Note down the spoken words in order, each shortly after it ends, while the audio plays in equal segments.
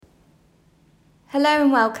Hello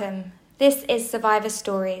and welcome. This is Survivor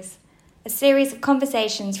Stories, a series of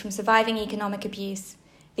conversations from Surviving Economic Abuse,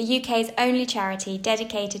 the UK's only charity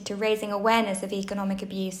dedicated to raising awareness of economic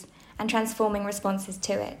abuse and transforming responses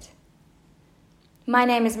to it. My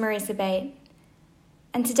name is Marisa Bate,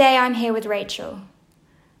 and today I'm here with Rachel.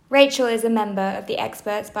 Rachel is a member of the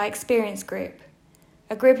Experts by Experience group,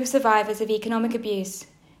 a group of survivors of economic abuse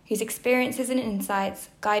whose experiences and insights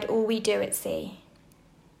guide all we do at sea.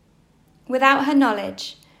 Without her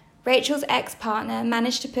knowledge, Rachel's ex-partner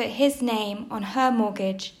managed to put his name on her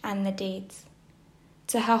mortgage and the deeds.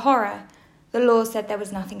 To her horror, the law said there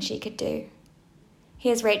was nothing she could do.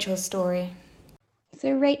 Here's Rachel's story.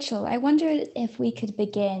 So Rachel, I wonder if we could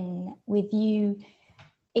begin with you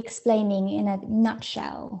explaining in a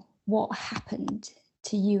nutshell what happened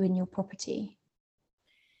to you and your property.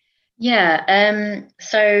 Yeah,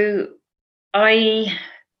 so I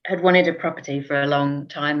had wanted a property for a long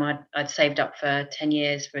time. I'd saved up for 10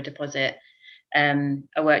 years for a deposit. I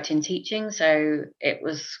worked in teaching, so it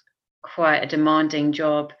was quite a demanding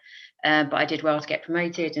job, but I did well to get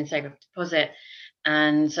promoted and save up a deposit.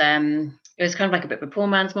 And it was kind of like a bit of a poor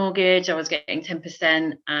man's mortgage. I was getting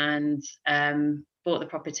 10% and bought the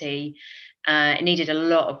property. It needed a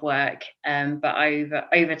lot of work, but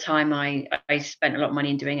over time, I spent a lot of money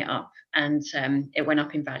in doing it up, and it went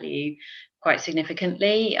up in value quite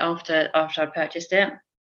significantly after I purchased it.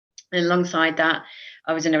 And alongside that,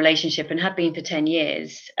 I was in a relationship and had been for 10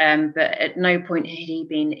 years, but at no point had he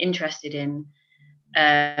been interested in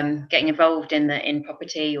getting involved in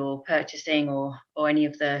property or purchasing or any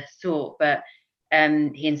of the sort. But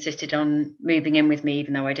he insisted on moving in with me,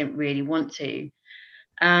 even though I didn't really want to.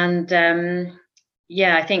 And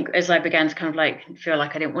I think as I began to kind of like feel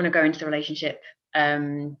like I didn't want to go into the relationship,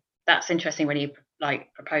 that's interesting when he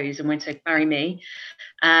proposed and went to marry me.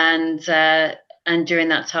 And during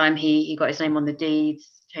that time, he got his name on the deeds,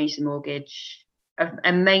 changed the mortgage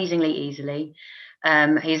amazingly easily.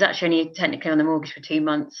 He's actually only technically on the mortgage for 2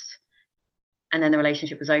 months, and then the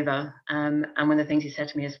relationship was over. And one of the things he said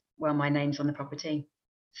to me is, "Well, my name's on the property,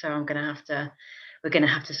 so we're going to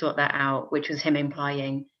have to sort that out," which was him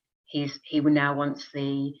implying he now wants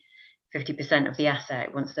the 50% of the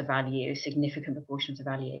asset, wants the value, significant proportion of the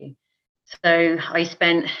value. So I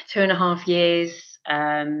spent 2.5 years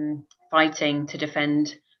fighting to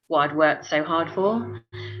defend what I'd worked so hard for,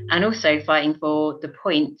 and also fighting for the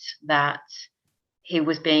point that he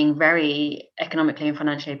was being very economically and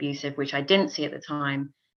financially abusive, which I didn't see at the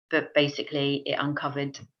time, but basically it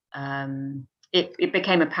uncovered, it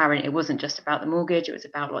became apparent it wasn't just about the mortgage, it was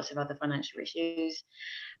about lots of other financial issues.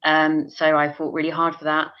 So I fought really hard for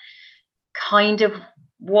that. Kind of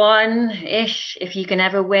won-ish, if you can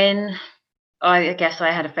ever win. I guess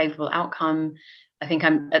I had a favourable outcome. I think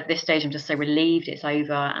at this stage, I'm just so relieved it's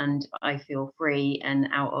over and I feel free and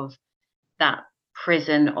out of that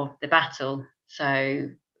prison of the battle.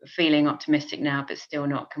 So feeling optimistic now, but still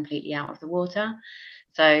not completely out of the water.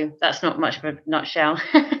 So that's not much of a nutshell.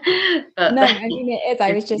 But no, I mean it is.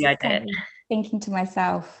 I was just kind of thinking to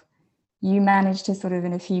myself, you managed to sort of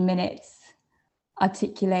in a few minutes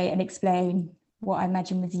articulate and explain what I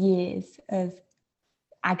imagine was years of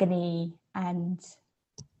agony and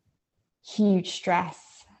huge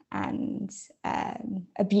stress and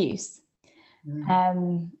abuse.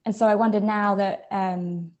 And so I wonder now that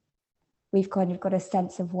we've kind of got a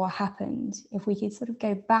sense of what happened, if we could sort of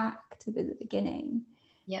go back to the beginning,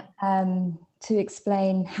 to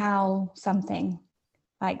explain how something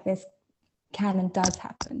like this can and does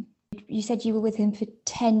happen. You said you were with him for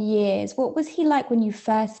 10 years. What was he like when you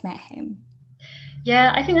first met him?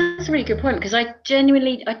 Yeah, I think that's a really good point, because I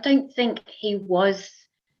don't think he was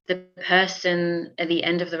the person at the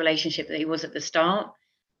end of the relationship that he was at the start.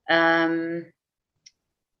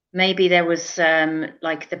 Maybe there was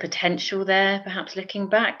the potential there, perhaps looking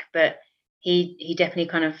back, but he definitely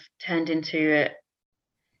kind of turned into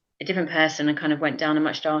a different person and kind of went down a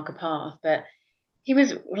much darker path. But he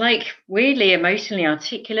was weirdly emotionally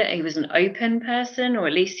articulate. He was an open person, or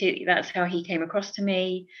at least that's how he came across to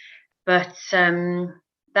me. But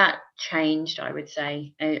that changed, I would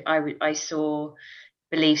say. I saw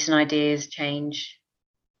beliefs and ideas change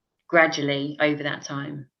gradually over that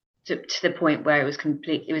time to the point where it was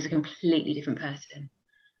a completely different person.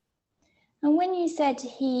 And when you said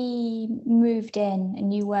he moved in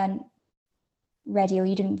and you weren't ready or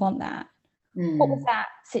you didn't want that, what was that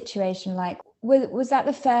situation like? Was that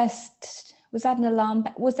the first, was that an alarm?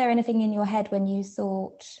 Was there anything in your head when you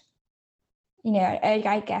thought,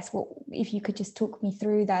 I guess if you could just talk me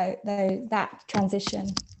through that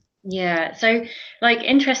transition? Yeah, so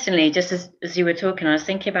interestingly, just as you were talking, I was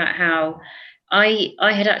thinking about how I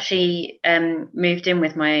had actually moved in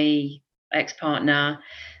with my ex-partner,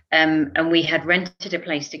 and we had rented a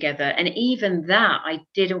place together, and even that I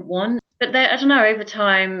didn't want. But there, I don't know, over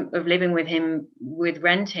time of living with him with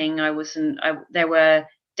renting, there were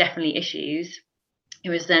definitely issues. It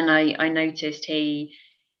was then I noticed he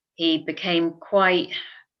became quite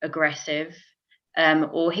aggressive,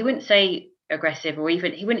 or he wouldn't say aggressive, or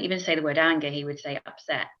even he wouldn't even say the word anger. He would say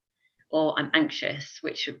upset or I'm anxious,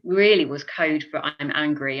 which really was code for I'm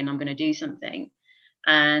angry and I'm going to do something.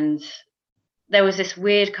 And there was this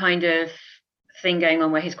weird kind of thing going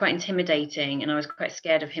on where he's quite intimidating, and I was quite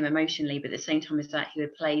scared of him emotionally. But at the same time as that, he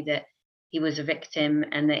would play that he was a victim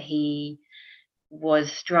and that he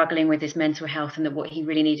was struggling with his mental health, and that what he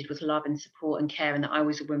really needed was love and support and care, and that I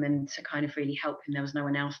was a woman to kind of really help him. There was no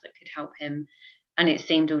one else that could help him, and it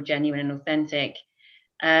seemed all genuine and authentic.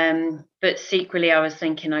 But secretly I was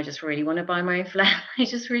thinking, I just really want to buy my own flat. I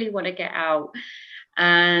just really want to get out.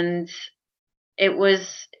 And it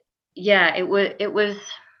was, yeah, it was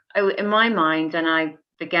in my mind, and I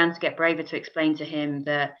began to get braver to explain to him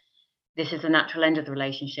that this is the natural end of the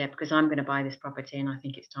relationship, because I'm going to buy this property and I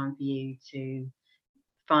think it's time for you to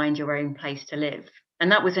find your own place to live.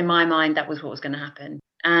 And that was, in my mind, that was what was going to happen.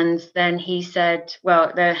 And then he said,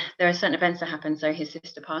 well, there are certain events that happened. So his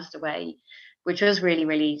sister passed away, which was really,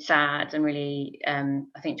 really sad and really,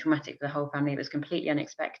 I think, traumatic for the whole family. It was completely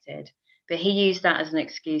unexpected. But he used that as an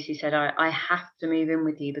excuse. He said, I have to move in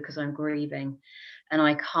with you because I'm grieving and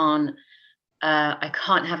I can't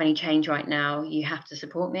have any change right now. You have to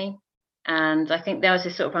support me. And I think there was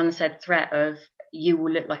this sort of unsaid threat of, you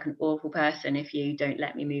will look like an awful person if you don't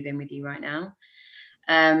let me move in with you right now.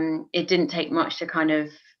 It didn't take much to kind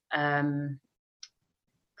of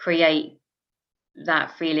create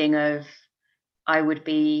that feeling of I would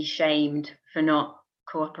be shamed for not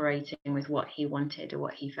cooperating with what he wanted or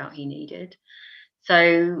what he felt he needed.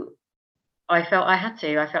 So I felt I had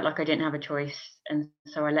to. I felt like I didn't have a choice. And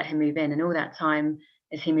so I let him move in. And all that time,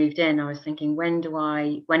 as he moved in, I was thinking, when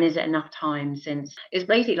is it enough time? Since it's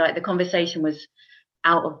basically like the conversation was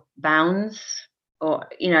out of bounds, or,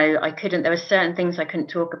 there were certain things I couldn't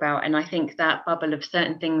talk about. And I think that bubble of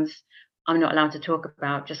certain things I'm not allowed to talk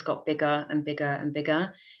about just got bigger and bigger and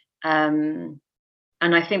bigger.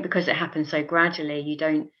 And I think because it happens so gradually, you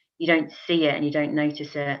don't see it and you don't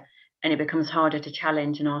notice it. And it becomes harder to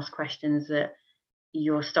challenge and ask questions, that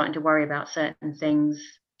you're starting to worry about certain things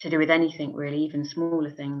to do with anything, really, even smaller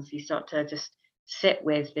things. You start to just sit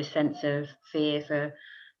with this sense of fear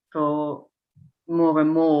for more and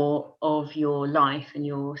more of your life and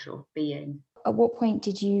your sort of being. At what point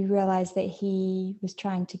did you realize that he was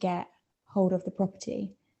trying to get hold of the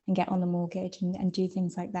property and get on the mortgage and do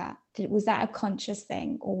things like that? Was that a conscious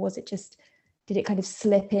thing, or was it just, did it kind of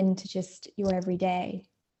slip into just your everyday?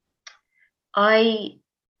 I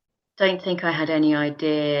don't think I had any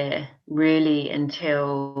idea really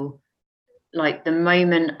until, like, the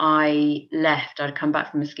moment I left. I'd come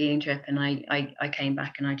back from a skiing trip, and I came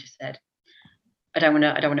back and I just said, I don't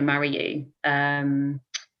want to marry you.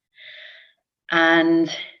 And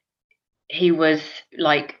he was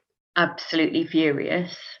like absolutely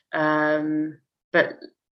furious. But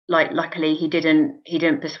like, luckily he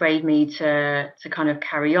didn't persuade me to kind of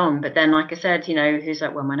carry on. But then, like I said, he's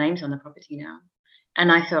like, well, my name's on the property now.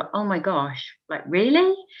 And I thought, oh my gosh, like,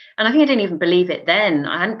 really? And I think I didn't even believe it then.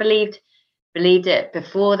 I hadn't believed it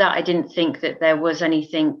before that. I didn't think that there was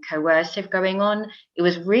anything coercive going on. It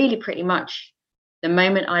was really pretty much the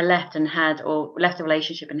moment I left the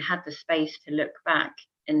relationship and had the space to look back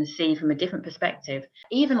and see from a different perspective.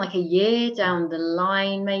 Even like a year down the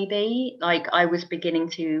line, maybe, like, I was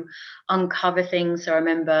beginning to uncover things. So I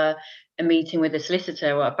remember a meeting with a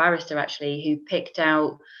solicitor, or a barrister actually, who picked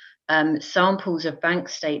out samples of bank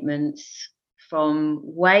statements from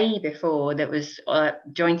way before. That was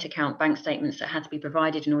joint account bank statements that had to be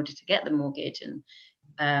provided in order to get the mortgage and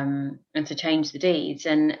to change the deeds.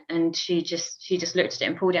 And she just looked at it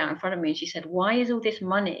and pulled it out in front of me, and she said, why is all this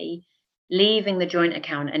money leaving the joint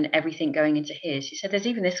account and everything going into his? She said, there's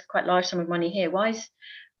even this quite large sum of money here. What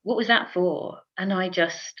was that for? And I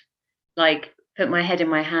just, like, put my head in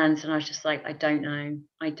my hands, and I was just like, I don't know.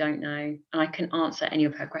 And I couldn't answer any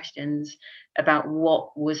of her questions about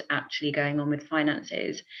what was actually going on with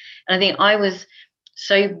finances. And I think I was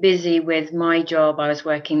so busy with my job. I was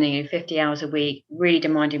working 50 hours a week, really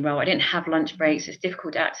demanding role. I didn't have lunch breaks. It's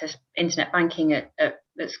difficult to access internet banking at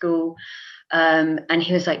school. And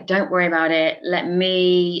he was like, don't worry about it. Let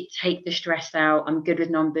me take the stress out. I'm good with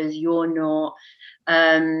numbers. You're not.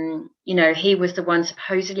 You know, he was the one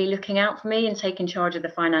supposedly looking out for me and taking charge of the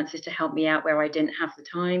finances to help me out where I didn't have the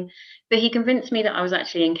time. But he convinced me that I was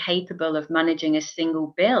actually incapable of managing a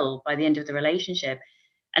single bill by the end of the relationship,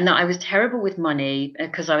 and that I was terrible with money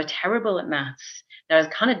because I was terrible at maths, that I was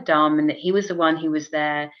kind of dumb, and that he was the one who was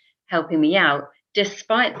there helping me out,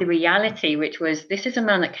 despite the reality, which was this is a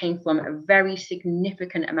man that came from a very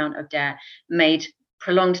significant amount of debt, made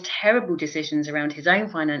prolonged terrible decisions around his own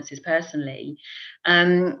finances personally,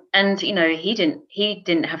 and you know, he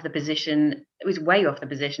didn't have the position, it was way off the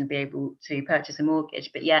position to be able to purchase a mortgage,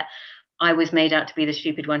 but yet I was made out to be the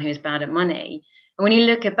stupid one who was bad at money. And when you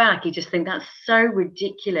look it back, you just think that's so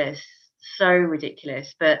ridiculous,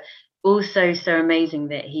 but also so amazing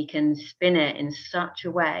that he can spin it in such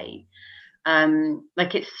a way.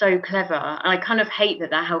 Like, it's so clever. I kind of hate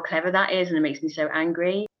that how clever that is, and it makes me so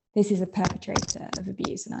angry. This is a perpetrator of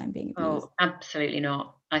abuse and I'm being abused. Oh, absolutely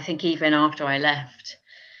not. I think even after I left,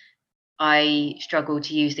 I struggled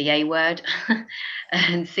to use the A word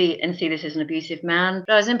and see this as an abusive man.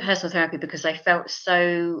 But I was in personal therapy because I felt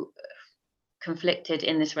so conflicted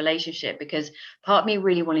in this relationship, because part of me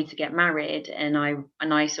really wanted to get married, and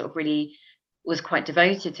I sort of really was quite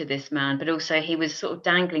devoted to this man, but also he was sort of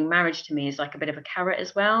dangling marriage to me as like a bit of a carrot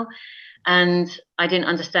as well. And I didn't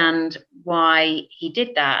understand why he did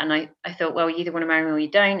that. And I thought, well, you either want to marry me or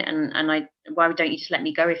you don't. And why don't you just let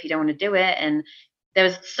me go if you don't want to do it? And there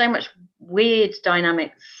was so much weird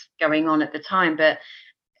dynamics going on at the time. But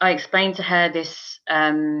I explained to her this,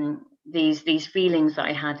 these feelings that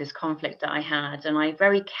I had, this conflict that I had. And I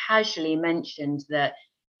very casually mentioned that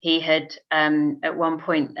he had at one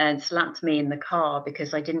point slapped me in the car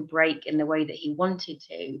because I didn't brake in the way that he wanted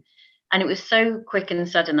to. And it was so quick and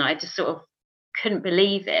sudden that I just sort of couldn't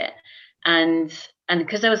believe it. And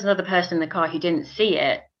because there was another person in the car who didn't see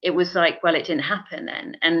it, it was like, well, it didn't happen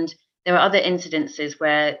then. And there were other incidences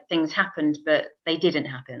where things happened, but they didn't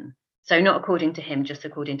happen. So not according to him, just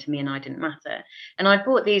according to me, and I didn't matter. And I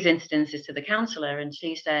brought these incidences to the counsellor, and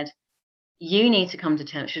she said, you need to come to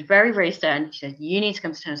terms. She was very, very stern. She said, you need to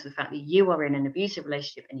come to terms with the fact that you are in an abusive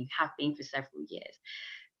relationship and you have been for several years.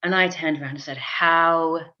 And I turned around and said,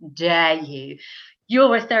 how dare you?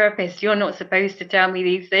 You're a therapist. You're not supposed to tell me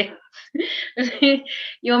these things.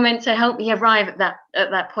 You're meant to help me arrive at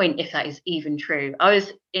that point, if that is even true. I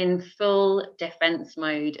was in full defense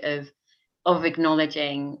mode of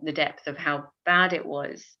acknowledging the depth of how bad it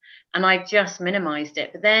was. And I just minimized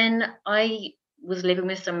it. But then I was living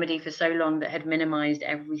with somebody for so long that had minimized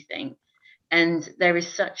everything. And there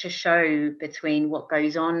is such a show between what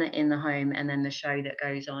goes on in the home and then the show that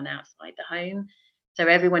goes on outside the home. So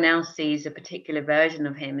everyone else sees a particular version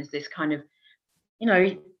of him as this kind of, you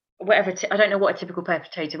know, whatever, I don't know what a typical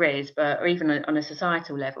perpetrator is, but, or even on a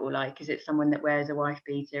societal level, like, is it someone that wears a wife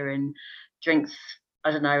beater and drinks,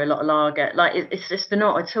 I don't know, a lot of lager? Like, it's just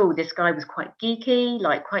not at all. This guy was quite geeky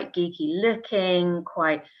looking,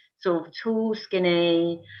 quite sort of tall,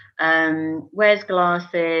 skinny, wears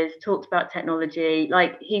glasses, talks about technology.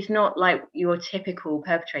 Like, he's not like your typical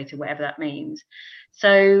perpetrator, whatever that means.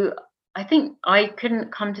 So I think I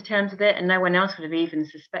couldn't come to terms with it, and no one else would have even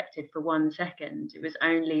suspected for 1 second. It was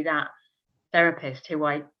only that therapist who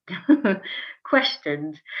I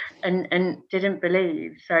questioned and didn't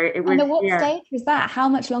believe. So it was. And at what stage was that? How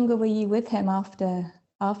much longer were you with him after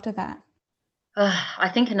that? I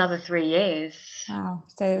think another 3 years. Wow.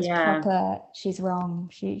 So it was proper, she's wrong.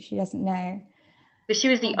 She doesn't know. But she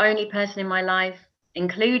was the only person in my life,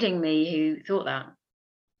 including me, who thought that.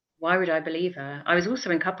 Why would I believe her? I was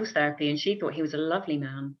also in couples therapy, and she thought he was a lovely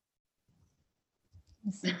man.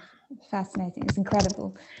 It's fascinating. It's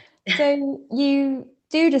incredible. So you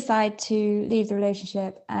do decide to leave the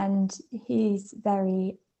relationship, and he's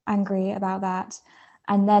very angry about that,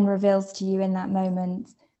 and then reveals to you in that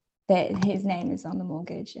moment that his name is on the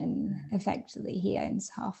mortgage and effectively he owns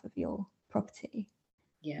half of your property.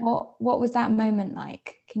 Yeah. What was that moment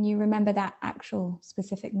like? Can you remember that actual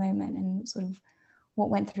specific moment and sort of what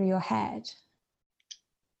went through your head?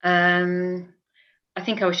 I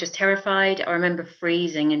think I was just terrified. I remember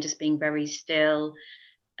freezing and just being very still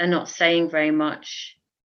and not saying very much.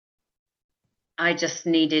 I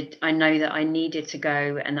know that I needed to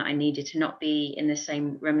go, and that I needed to not be in the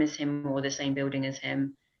same room as him or the same building as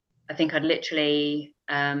him. I think I'd literally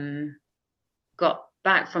got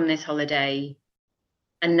back from this holiday,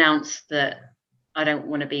 announced that I don't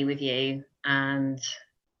want to be with you. And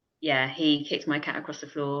yeah, he kicked my cat across the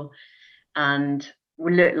floor and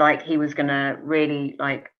looked like he was going to really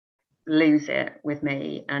like lose it with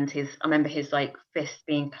me. And I remember his like fist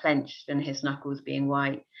being clenched and his knuckles being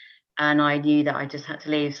white. And I knew that I just had to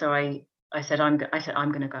leave. So I said, I'm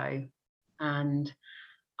going to go. and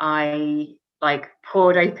I like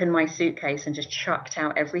poured open my suitcase and just chucked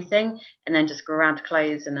out everything, and then just grabbed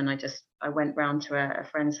clothes, and then I went round to a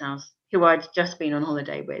friend's house who I'd just been on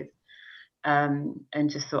holiday with, and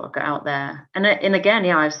just sort of got out there. And again,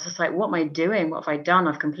 I was just like, what am I doing? What have I done?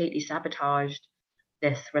 I've completely sabotaged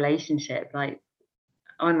this relationship. Like,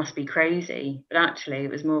 I must be crazy. But actually,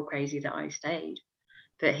 it was more crazy that I stayed.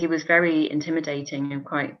 But he was very intimidating and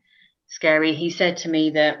quite scary. He said to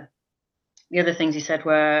me that the other things he said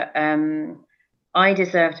were, I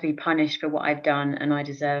deserve to be punished for what I've done, and I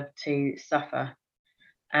deserve to suffer.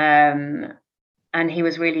 And he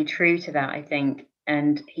was really true to that, I think.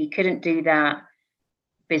 And he couldn't do that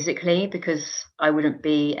physically because I wouldn't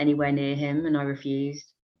be anywhere near him, and I refused.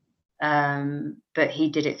 But he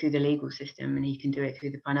did it through the legal system, and he can do it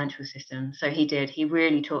through the financial system. So he did. He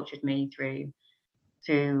really tortured me through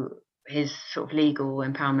his sort of legal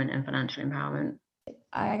empowerment and financial empowerment.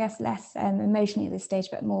 I guess less emotionally at this stage,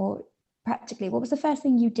 but more practically, what was the first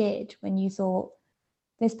thing you did when you thought,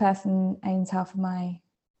 this person owns half of my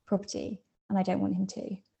property and I don't want him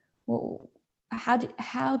to? Well,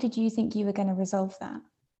 how did you think you were going to resolve that?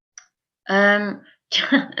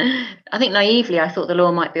 I think naively, I thought the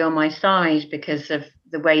law might be on my side because of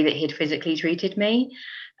the way that he'd physically treated me,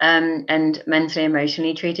 and mentally,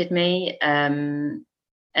 emotionally treated me. And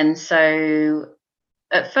so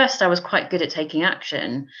at first I was quite good at taking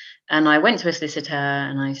action, and I went to a solicitor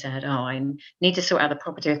and I said, I need to sort out the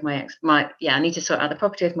property with I need to sort out the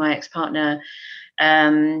property with my ex-partner.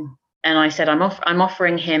 And I said, I'm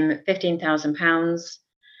offering him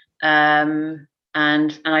 £15,000.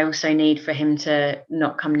 And I also need for him to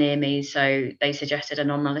not come near me. So they suggested a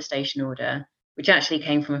non-molestation order, which actually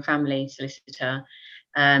came from a family solicitor.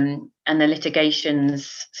 And the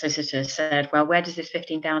litigations solicitor said, well, where does this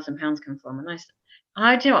 £15,000 come from? And I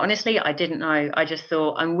said, honestly, I didn't know. I just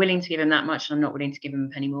thought, I'm willing to give him that much, and I'm not willing to give him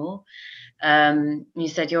a penny more. He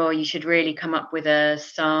said, you should really come up with a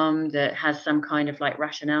sum that has some kind of like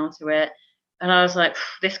rationale to it. And I was like,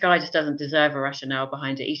 this guy just doesn't deserve a rationale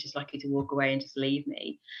behind it. He's just lucky to walk away and just leave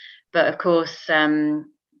me. But of course,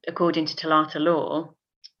 according to Talata law,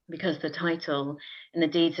 because the title and the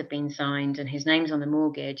deeds have been signed and his name's on the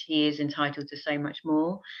mortgage, he is entitled to so much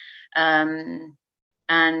more. And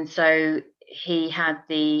so he had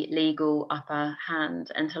the legal upper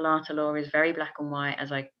hand, and Talata law is very black and white,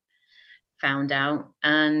 as I found out.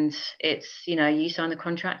 And it's, you sign the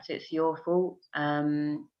contract, it's your fault.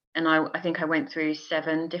 And I think I went through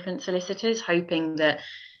 7 different solicitors, hoping that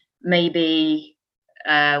maybe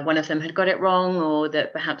one of them had got it wrong, or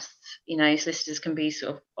that perhaps, solicitors can be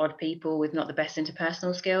sort of odd people with not the best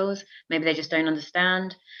interpersonal skills. Maybe they just don't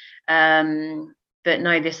understand. But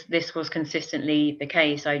no, this was consistently the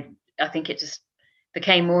case. I think it just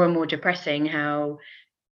became more and more depressing how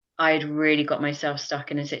I'd really got myself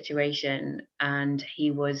stuck in a situation, and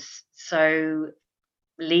he was so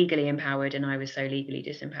legally empowered and I was so legally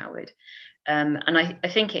disempowered. And I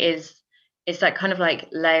think it's that kind of like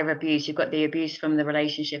layer of abuse. You've got the abuse from the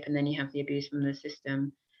relationship, and then you have the abuse from the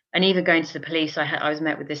system. And even going to the police, I was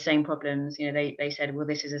met with the same problems. They said, well,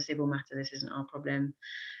 this is a civil matter, this isn't our problem.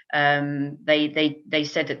 They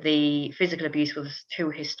said that the physical abuse was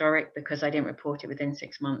too historic because I didn't report it within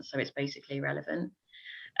 6 months, so it's basically irrelevant.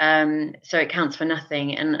 So it counts for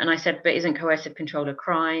nothing. And I said, but isn't coercive control a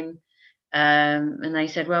crime? And they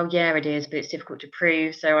said, well, yeah, it is, but it's difficult to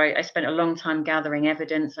prove. So I spent a long time gathering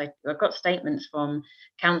evidence. I got statements from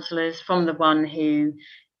counsellors, from the one who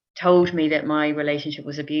told me that my relationship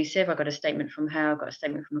was abusive. I got a statement from her. I got a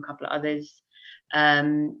statement from a couple of others.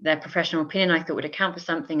 Their professional opinion I thought would account for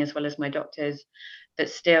something, as well as my doctor's. But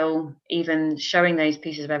still, even showing those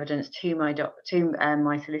pieces of evidence to my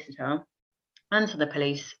solicitor and to the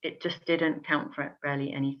police, it just didn't count for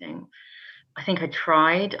barely anything. I think I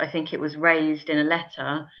tried. I think it was raised in a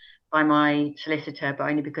letter by my solicitor, but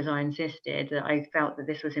only because I insisted that I felt that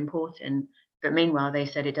this was important. But meanwhile, they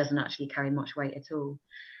said it doesn't actually carry much weight at all,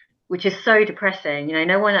 which is so depressing.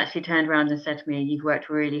 No one actually turned around and said to me, you've worked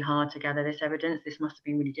really hard to gather this evidence. This must have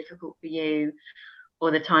been really difficult for you.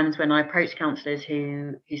 Or the times when I approached counsellors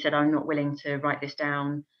who said, I'm not willing to write this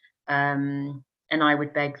down. And I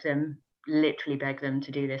would beg them, literally beg them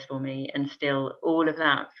to do this for me, and still all of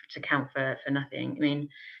that to count for nothing. I mean,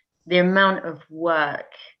 the amount of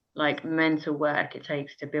work, like mental work, it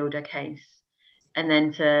takes to build a case, and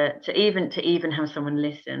then to even have someone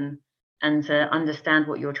listen and to understand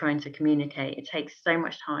what you're trying to communicate, it takes so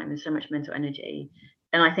much time and so much mental energy.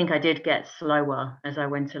 And I think I did get slower as I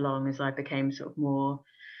went along, as I became sort of more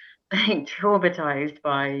traumatized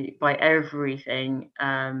by everything.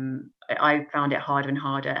 I found it harder and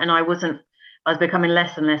harder, and I wasn't I was becoming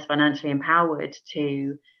less and less financially empowered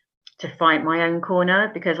to fight my own corner,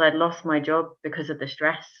 because I'd lost my job because of the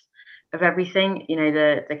stress of everything.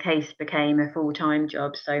 The case became a full-time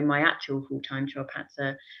job, so my actual full-time job had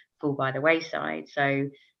to fall by the wayside. So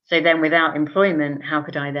then, without employment, how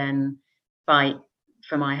could I then fight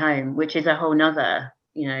for my home, which is a whole nother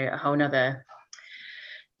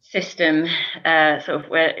system,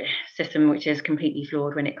 system which is completely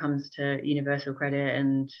flawed when it comes to universal credit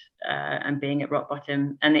and being at rock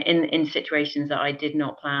bottom, and in situations that I did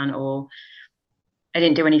not plan, or I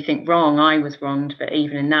didn't do anything wrong, I was wronged. But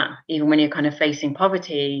even in that, even when you're kind of facing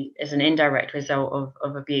poverty as an indirect result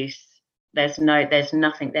of abuse, there's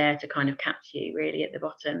nothing there to kind of catch you really at the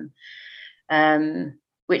bottom,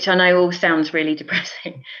 which I know all sounds really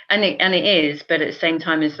depressing, and it is. But at the same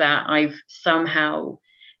time as that, I've somehow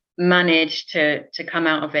managed to come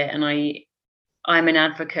out of it, and I'm an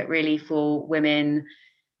advocate really for women.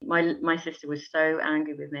 My sister was so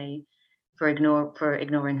angry with me for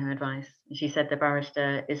ignoring her advice. She said the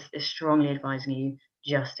barrister is strongly advising you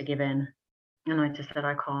just to give in, and I just said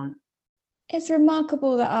I can't. It's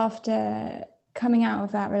remarkable that after coming out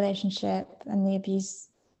of that relationship and the abuse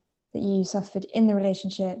that you suffered in the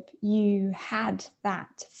relationship, you had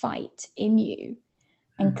that fight in you,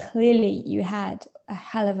 and clearly you had a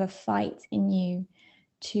hell of a fight in you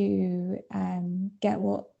to get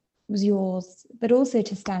what was yours, but also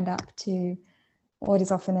to stand up to what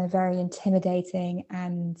is often a very intimidating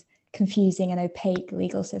and confusing and opaque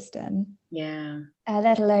legal system. Yeah.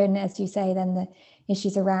 Let alone, as you say, then the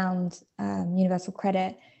issues around universal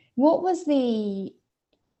credit. What was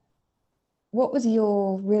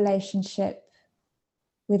your relationship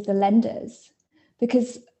with the lenders?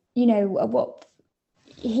 Because, what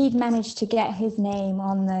he'd managed to get his name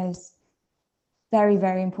on those very,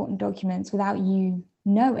 very important documents without you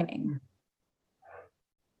knowing.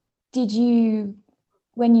 Did you,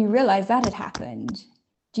 when you realized that had happened,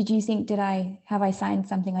 did you think, have I signed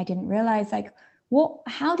something I didn't realize? Like,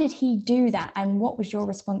 how did he do that? And what was your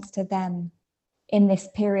response to them in this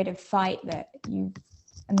period of fight that you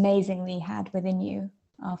amazingly had within you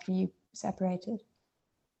after you separated?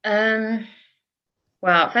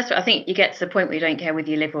 Well, first of all, I think you get to the point where you don't care whether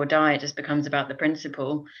you live or die. It just becomes about the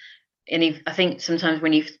principle. And I think sometimes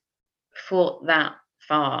when you've fought that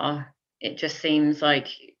far, it just seems like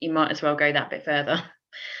you might as well go that bit further.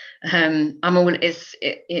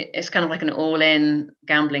 It's kind of like an all-in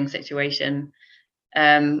gambling situation,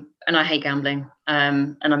 and I hate gambling,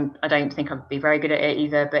 and I don't think I'd be very good at it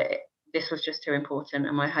either. But this was just too important,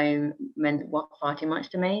 and my home meant far too much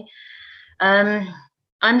to me.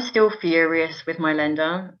 I'm still furious with my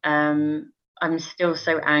lender. I'm still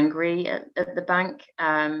so angry at the bank.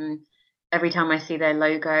 Every time I see their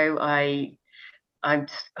logo, I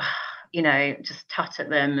just tut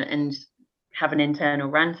at them and have an internal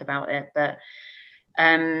rant about it. But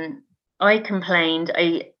I complained.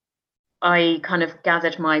 I kind of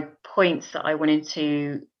gathered my points that I wanted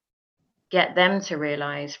to get them to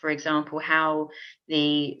realize. For example, how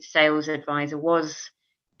the sales advisor was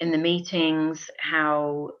in the meetings,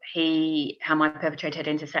 how my perpetrator had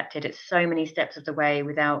intercepted at so many steps of the way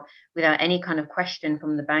without any kind of question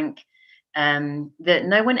from the bank. That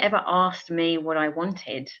no one ever asked me what I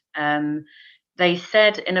wanted. They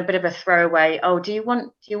said in a bit of a throwaway, "Oh, do you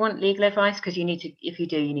want legal advice? Because if you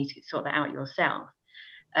do, you need to sort that out yourself."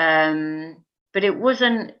 But it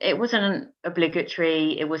wasn't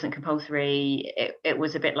obligatory. It wasn't compulsory. It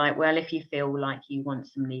was a bit like, well, if you feel like you want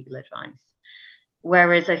some legal advice.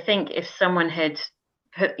 Whereas I think if someone had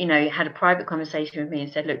had a private conversation with me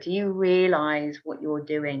and said, look, do you realize what you're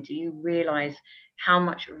doing? Do you realize how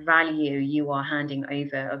much value you are handing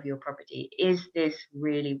over of your property? Is this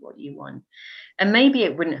really what you want? And maybe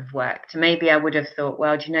it wouldn't have worked. Maybe I would have thought,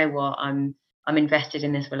 well, do you know what? I'm invested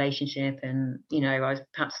in this relationship, and I was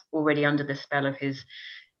perhaps already under the spell of his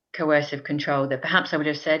coercive control, that perhaps I would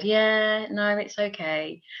have said, yeah, no, it's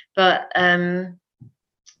okay. But I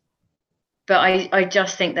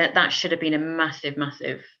just think that should have been a massive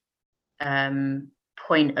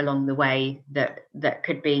point along the way that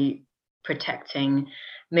could be protecting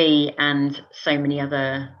me and so many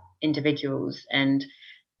other individuals. And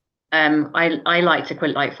I like to call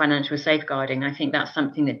it like financial safeguarding. I think that's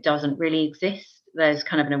something that doesn't really exist. There's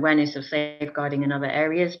kind of an awareness of safeguarding in other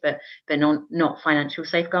areas, but not financial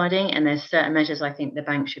safeguarding. And there's certain measures I think the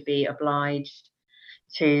bank should be obliged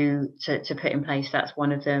to put in place. That's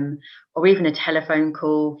one of them. Or even a telephone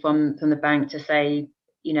call from the bank to say,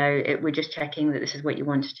 we're just checking that this is what you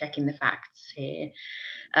want, to checking the facts here.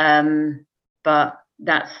 But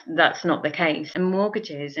that's not the case. And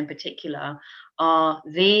mortgages in particular are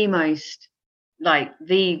the most like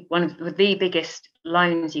one of the biggest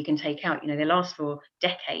loans you can take out. They last for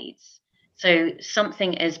decades. So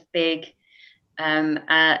something as big and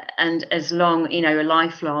as long, a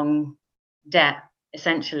lifelong debt,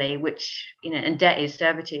 essentially, which, and debt is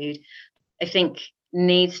servitude, I think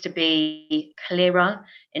needs to be clearer.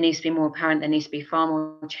 It needs to be more apparent. There needs to be far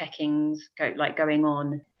more checkings going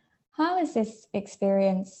on. How is this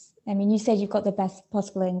experience? I mean, you said you've got the best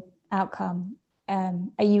possible outcome.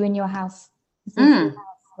 Are you in your house? Is this your house?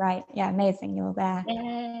 Right. Yeah, amazing. You're there.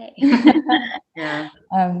 Yay. Yeah.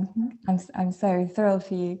 I'm so thrilled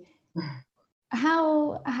for you.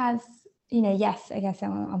 How has, yes, I guess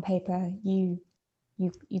on paper you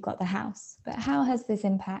got the house, but how has this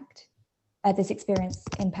experience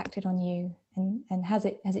impacted on you, and has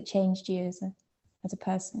it changed you as a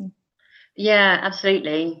person? Yeah,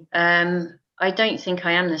 absolutely. I don't think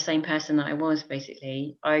I am the same person that I was.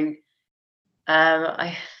 Basically, I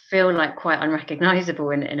feel like quite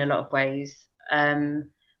unrecognizable in a lot of ways. I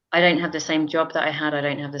don't have the same job that I had. I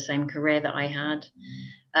don't have the same career that I had.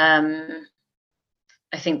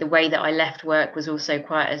 I think the way that I left work was also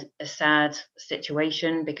quite a sad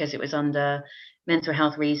situation, because it was under mental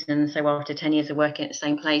health reasons. So after 10 years of working at the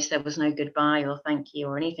same place, there was no goodbye or thank you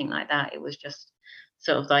or anything like that. It was just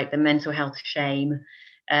sort of like the mental health shame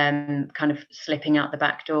kind of slipping out the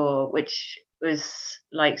back door, which was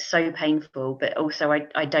like so painful. But also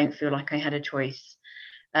I don't feel like I had a choice.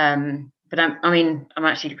 But I'm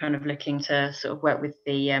actually kind of looking to sort of work with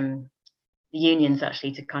the unions,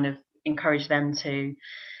 actually, to kind of encourage them to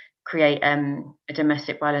create a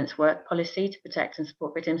domestic violence work policy to protect and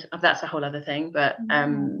support victims. That's a whole other thing. But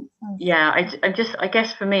I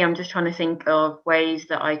guess for me, I'm just trying to think of ways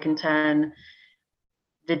that I can turn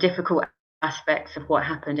the difficult aspects of what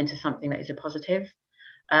happened into something that is a positive.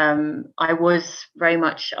 I was very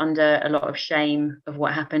much under a lot of shame of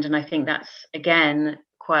what happened, and I think that's, again,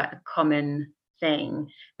 quite a common thing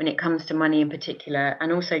when it comes to money in particular,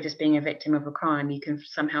 and also just being a victim of a crime. You can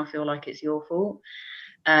somehow feel like it's your fault,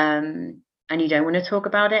 and you don't want to talk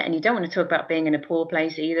about it, and you don't want to talk about being in a poor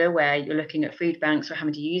place either, where you're looking at food banks or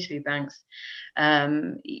having to use food banks.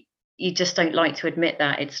 You just don't like to admit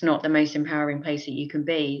that it's not the most empowering place that you can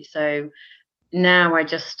be. So now I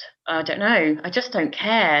don't know, I just don't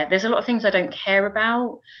care. There's a lot of things I don't care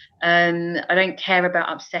about. I don't care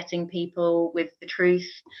about upsetting people with the truth.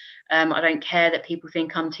 I don't care that people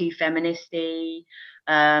think I'm too feministy.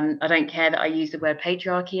 I don't care that I use the word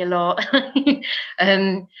patriarchy a lot.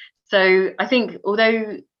 So I think,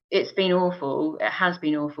 although it's been awful, it has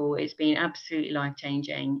been awful, it's been absolutely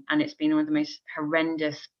life-changing, and it's been one of the most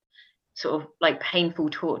horrendous sort of like painful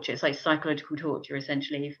torture. It's like psychological torture,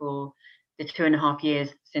 essentially, for the 2.5 years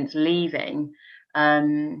since leaving.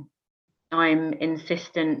 I'm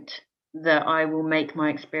insistent that I will make my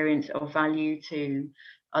experience of value to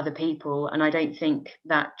other people, and I don't think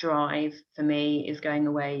that drive for me is going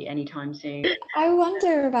away anytime soon. I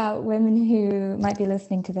wonder about women who might be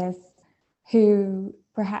listening to this, who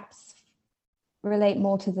perhaps relate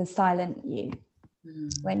more to the silent you,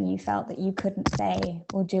 when you felt that you couldn't say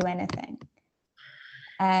or do anything.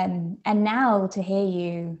 And now to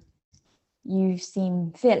hear you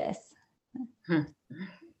seem fearless.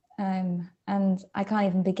 And I can't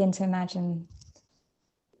even begin to imagine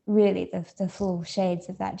really the full shades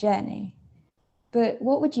of that journey. But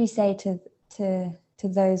what would you say to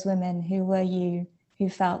those women who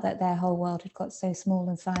felt that their whole world had got so small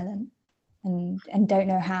and silent, and don't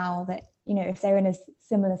know how, that, if they're in a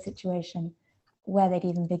similar situation, where they'd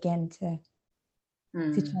even begin to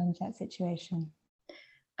change that situation?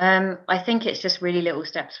 I think it's just really little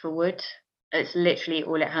steps forward. It's literally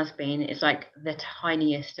all it has been. It's like the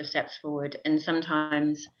tiniest of steps forward. And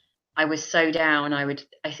sometimes I was so down, I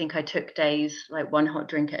think I took days, like one hot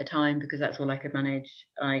drink at a time, because that's all I could manage.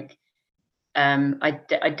 Like, I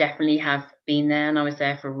definitely have been there, and I was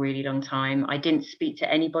there for a really long time. I didn't speak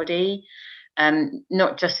to anybody,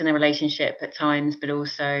 not just in a relationship at times, but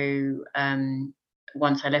also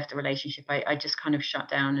once I left the relationship, I just kind of shut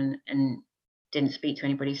down and didn't speak to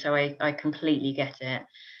anybody. So I completely get it.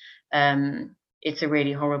 It's a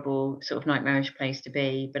really horrible, sort of nightmarish place to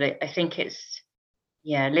be, but I think it's,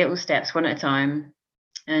 little steps, one at a time.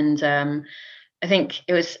 And I think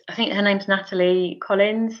her name's Natalie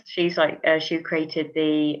Collins. She's like, she created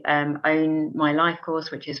the Own My Life course,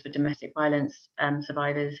 which is for domestic violence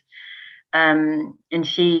survivors. And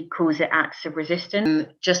she calls it acts of resistance.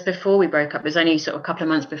 Just before we broke up, it was only sort of a couple of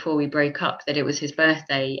months before we broke up that it was his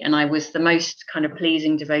birthday, and I was the most kind of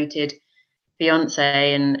pleasing, devoted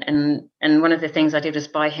fiance, and one of the things I did was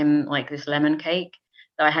buy him like this lemon cake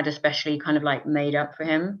that I had especially kind of like made up for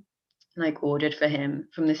him. like ordered for him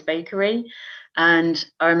from this bakery. And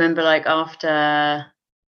I remember like after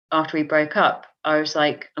we broke up, I was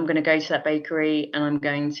like, I'm going to go to that bakery and I'm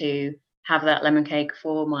going to have that lemon cake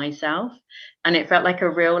for myself. And it felt like a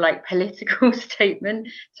real like political statement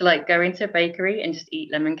to like go into a bakery and just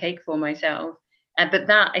eat lemon cake for myself. But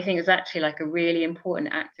that, I think, is actually like a really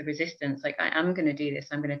important act of resistance. Like, I am going to do this.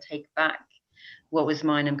 I'm going to take back what was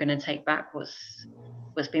mine. I'm going to take back what's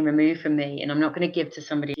been removed from me, and I'm not going to give to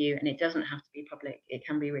somebody new. And it doesn't have to be public. It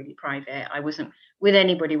can be really private. I wasn't with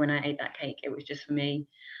anybody when I ate that cake. It was just for me.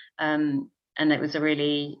 And it was a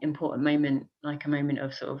really important moment, like a moment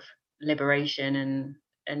of sort of liberation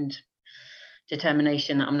and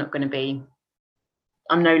determination that I'm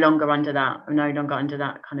no longer under that. I'm no longer under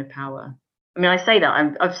that kind of power. I mean, I say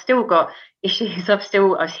that I've still got issues. He's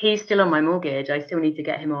still on my mortgage. I still need to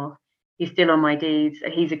get him off. He's still on my deeds.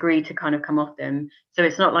 He's agreed to kind of come off them. So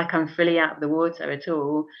it's not like I'm fully out of the water at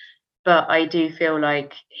all. But I do feel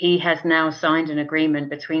like he has now signed an agreement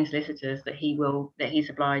between solicitors that he's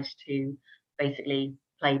obliged to basically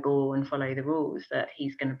play ball and follow the rules, that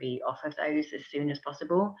he's going to be off of those as soon as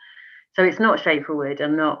possible. So it's not straightforward.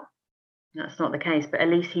 That's not the case, but at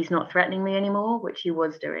least he's not threatening me anymore, which he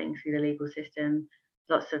was doing through the legal system.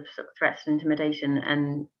 Lots of sort of threats and intimidation.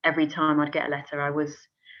 And every time I'd get a letter, I was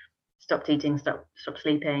stopped eating, stop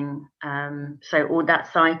sleeping. So all that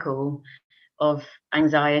cycle of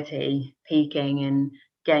anxiety peaking and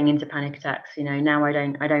getting into panic attacks, now I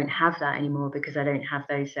don't have that anymore, because I don't have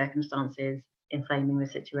those circumstances inflaming the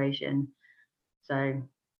situation. So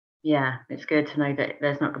yeah, it's good to know that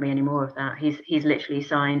there's not going to be any more of that. He's literally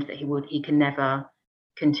signed that he can never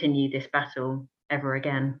continue this battle ever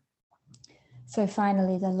again. So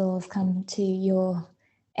finally, the laws come to your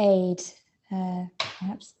aid,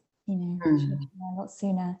 perhaps a lot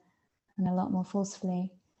sooner and a lot more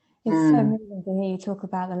forcefully. It's so moving to hear you talk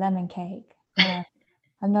about the lemon cake.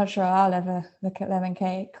 I'm not sure I'll ever look at lemon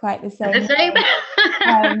cake quite the same way.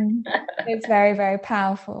 It's very, very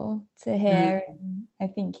powerful to hear. And I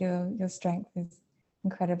think your strength is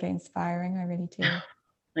incredibly inspiring. I really do.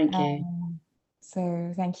 Thank you.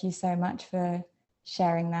 So thank you so much for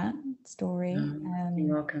sharing that story.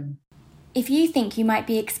 You're welcome. If you think you might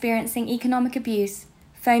be experiencing economic abuse,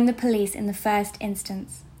 phone the police in the first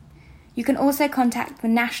instance. You can also contact the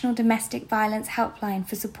National Domestic Violence Helpline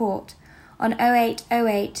for support on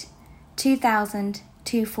 0808 2000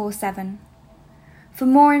 247. For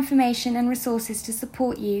more information and resources to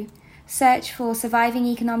support you, search for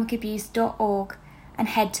survivingeconomicabuse.org and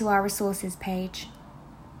head to our resources page.